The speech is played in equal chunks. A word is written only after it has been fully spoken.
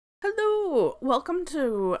Hello, welcome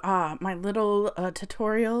to my little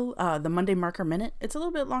tutorial, the Monday Marker Minute. It's a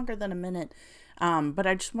little bit longer than a minute, but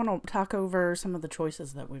I just want to talk over some of the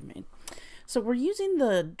choices that we've made. So we're using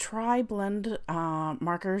the TriBlend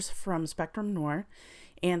markers from Spectrum Noir.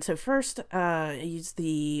 And so first, I use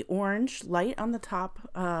the orange light on the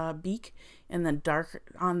top beak and then dark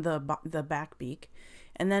on the back beak.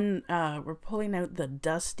 And then we're pulling out the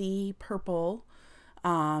dusty purple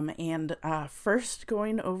and first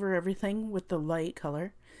going over everything with the light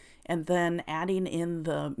color and then adding in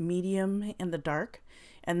the medium and the dark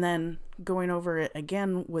and then going over it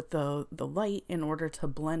again with the light in order to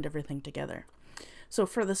blend everything together. So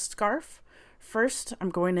for the scarf, first I'm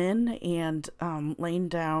going in and laying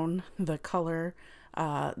down the color,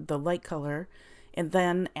 the light color, and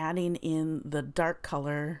then adding in the dark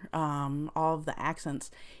color, all of the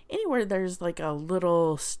accents. Anywhere there's like a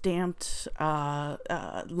little stamped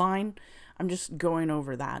line, I'm just going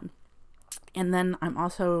over that. And then I'm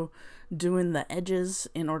also doing the edges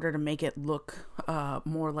in order to make it look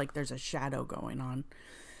more like there's a shadow going on.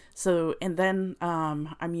 So, and then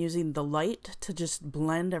I'm using the light to just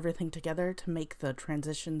blend everything together to make the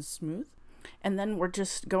transitions smooth. And then we're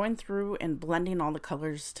just going through and blending all the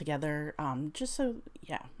colors together, just so,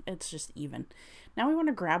 yeah, it's just even. Now we want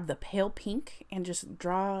to grab the pale pink and just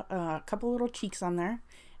draw a couple little cheeks on there.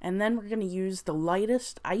 And then we're going to use the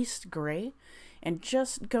lightest iced gray and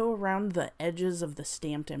just go around the edges of the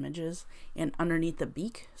stamped images and underneath the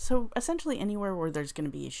beak. So essentially anywhere where there's going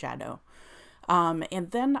to be a shadow. And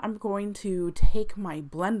then I'm going to take my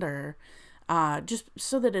blender just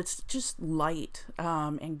so that it's just light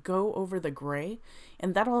and go over the gray,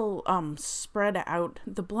 and that'll spread out.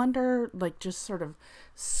 The blender like just sort of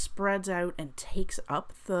spreads out and takes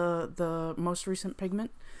up the most recent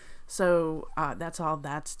pigment. So that's all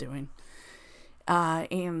that's doing.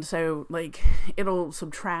 And so like it'll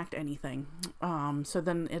subtract anything. So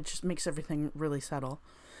then it just makes everything really subtle.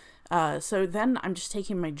 So then I'm just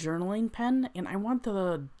taking my journaling pen and I want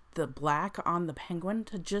the black on the penguin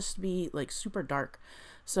to just be like super dark.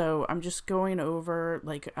 So I'm just going over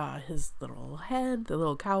like his little head, the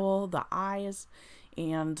little cowl, the eyes,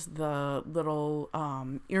 and the little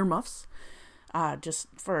earmuffs, just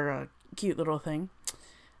for a cute little thing,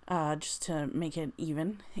 just to make it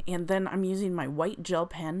even. And then I'm using my white gel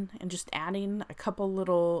pen and just adding a couple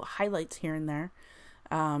little highlights here and there.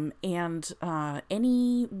 And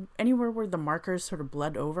anywhere where the markers sort of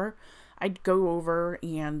bled over, I'd go over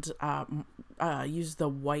and use the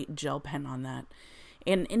white gel pen on that.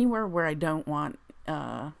 And anywhere where I don't want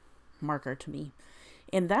marker to be.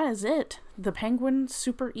 And that is it. The penguin,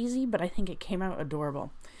 super easy, but I think it came out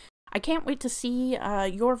adorable. I can't wait to see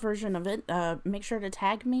your version of it. Make sure to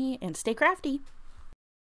tag me and stay crafty.